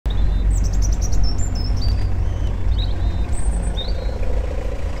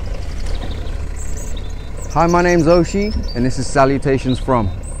Hi, my name's Oshi, and this is Salutations from.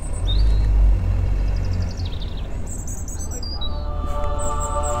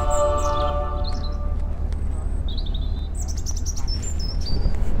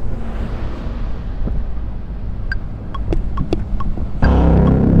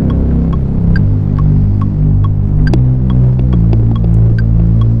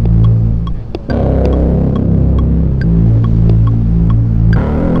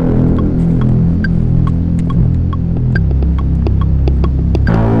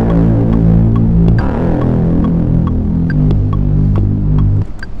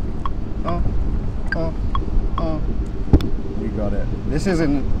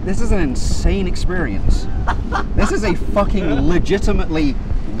 This is an insane experience. This is a fucking legitimately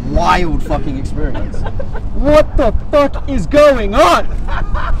wild fucking experience. What the fuck is going on?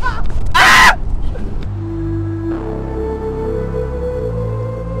 Ah!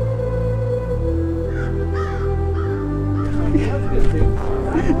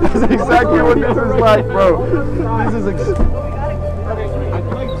 That's exactly what this is like, bro. This is I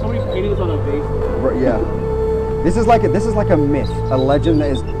feel like somebody painted this on a vase. Bro, yeah. This is like a myth, a legend that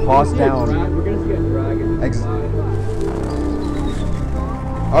is passed down. We're gonna see a dragon.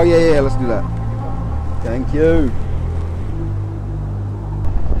 Oh yeah, let's do that. Thank you.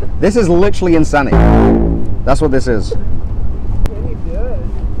 This is literally insanity. That's what this is. Can you do it?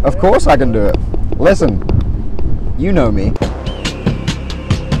 Of course I can do it. Listen, you know me.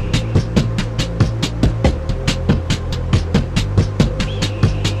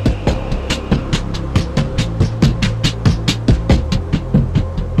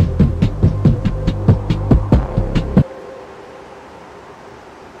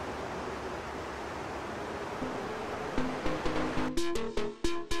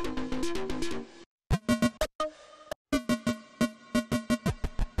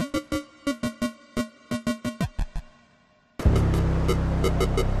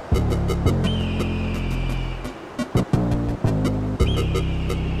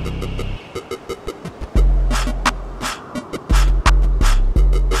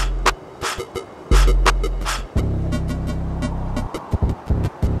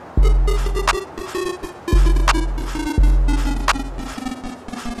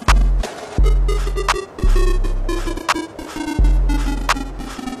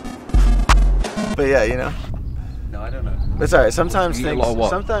 But yeah, you know. No, I don't know. It's alright. Sometimes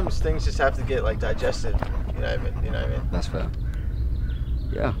things just have to get like digested. You know what I mean? You know what I mean? That's fair.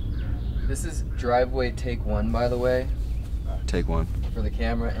 Yeah. This is driveway take 1, by the way. Take 1. For the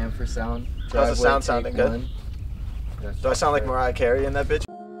camera and for sound. How's the sound sounding good? Do I sound like Mariah Carey in that bitch?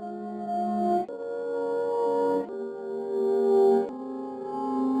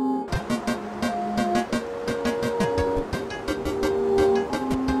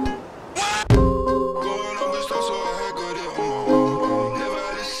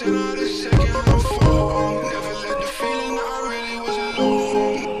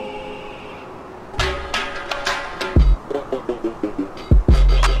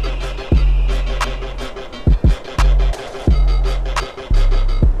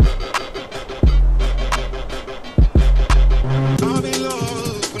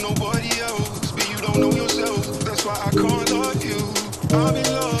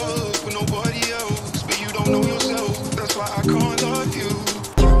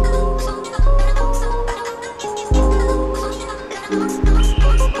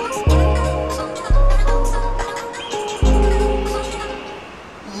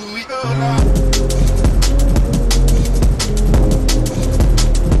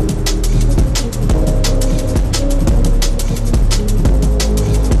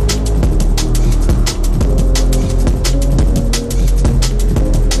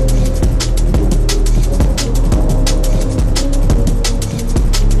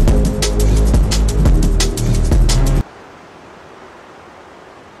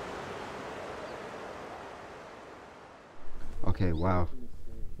 Okay, wow.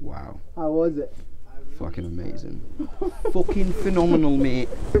 How was it? Fucking amazing. Fucking phenomenal, mate.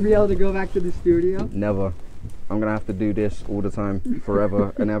 Will you be able to go back to the studio? Never. I'm gonna have to do this all the time,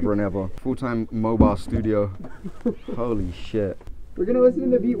 forever and ever and ever. Full-time mobile studio. Holy shit. We're gonna listen to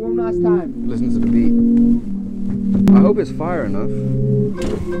the beat one last time. Listen to the beat. I hope it's fire enough.